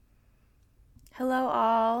Hello,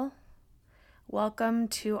 all. Welcome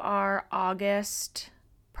to our August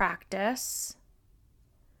practice.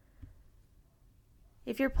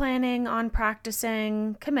 If you're planning on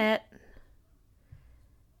practicing, commit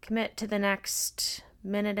to the next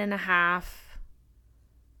minute and a half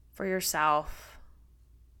for yourself.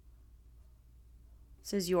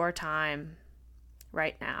 This is your time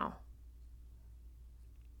right now.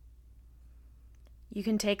 You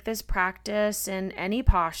can take this practice in any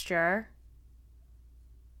posture.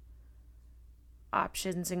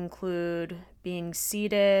 Options include being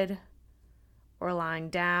seated or lying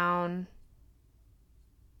down.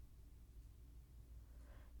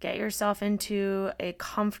 Get yourself into a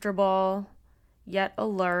comfortable yet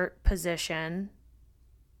alert position.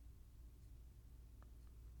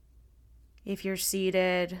 If you're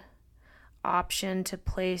seated, option to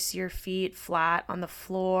place your feet flat on the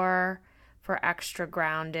floor for extra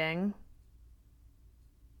grounding.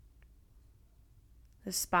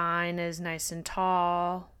 The spine is nice and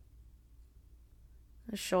tall.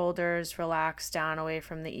 The shoulders relax down away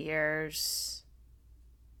from the ears.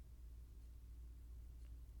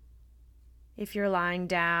 If you're lying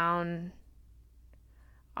down,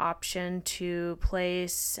 option to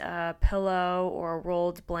place a pillow or a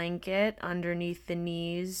rolled blanket underneath the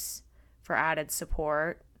knees for added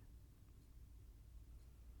support.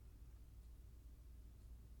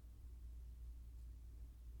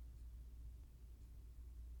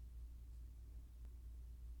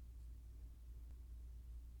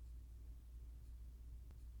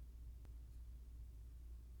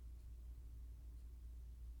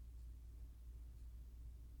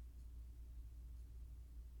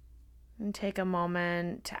 And take a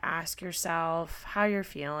moment to ask yourself how you're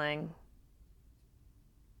feeling.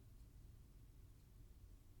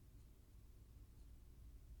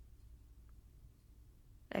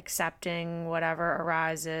 Accepting whatever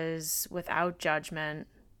arises without judgment.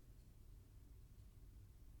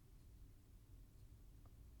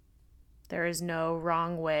 There is no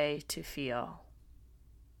wrong way to feel.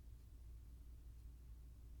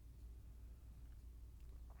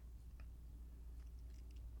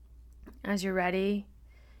 As you're ready,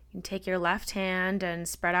 you can take your left hand and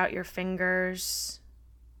spread out your fingers.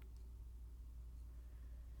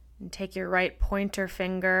 And take your right pointer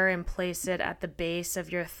finger and place it at the base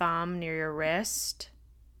of your thumb near your wrist.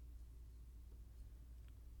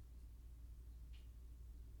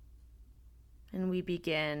 And we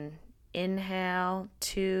begin. Inhale,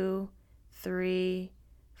 2, 3,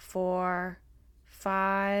 4,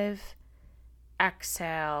 5.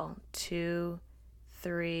 Exhale, 2,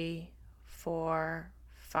 3, 4,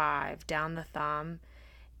 5. Down the thumb.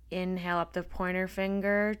 Inhale up the pointer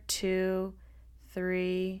finger, 2,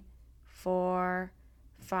 3, 4,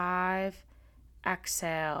 5.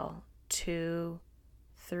 Exhale, 2,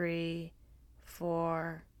 3,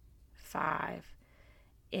 4, 5.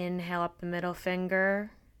 Inhale up the middle finger,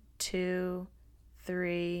 2,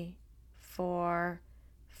 3, 4,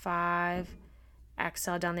 5.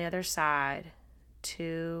 Exhale down the other side,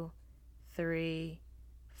 2, 3,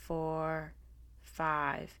 4,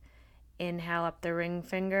 5. Inhale up the ring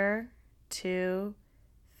finger, 2,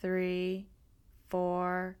 3,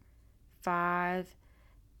 4, 5.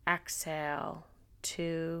 Exhale,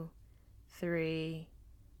 2, 3,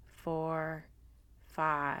 4,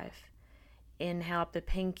 5. Inhale up the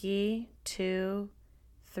pinky, 2,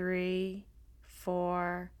 3,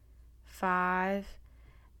 4, 5.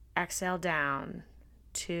 Exhale down,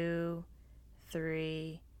 2,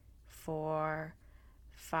 3, 4,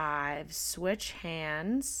 5. Switch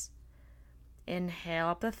hands. Inhale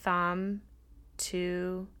up the thumb,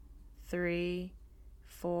 2, 3,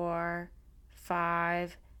 4,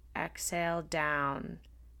 5. Exhale down,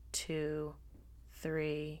 2,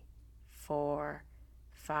 3, 4,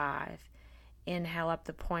 5. Inhale up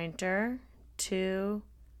the pointer, 2,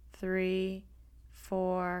 3,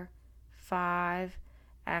 4, 5.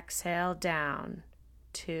 Exhale down,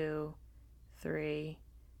 2, 3,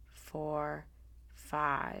 4,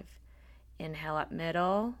 5. Inhale up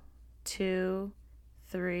middle, 2,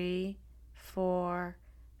 3, 4,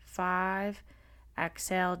 5.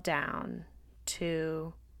 Exhale down,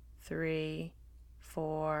 2, 3,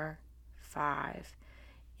 4, 5.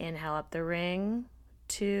 Inhale up the ring,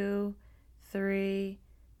 2, 3,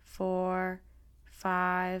 4,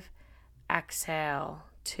 5. Exhale,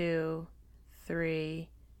 2, 3,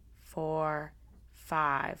 4,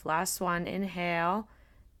 5. Last one, inhale,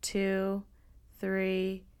 2,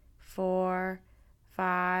 3, 4,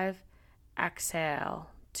 5. Exhale,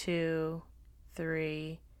 2,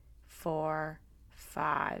 3, 4,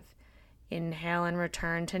 5. Inhale and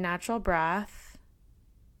return to natural breath.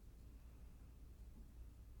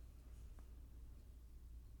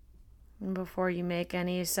 And before you make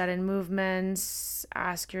any sudden movements,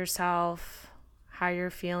 ask yourself how you're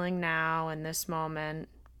feeling now in this moment.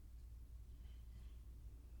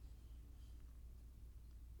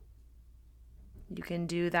 You can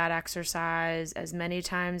do that exercise as many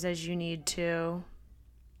times as you need to.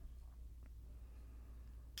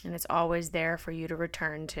 And it's always there for you to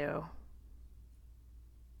return to.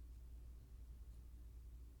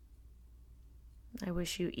 I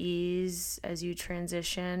wish you ease as you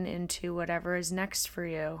transition into whatever is next for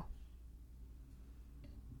you.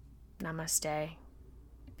 Namaste.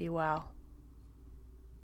 Be well.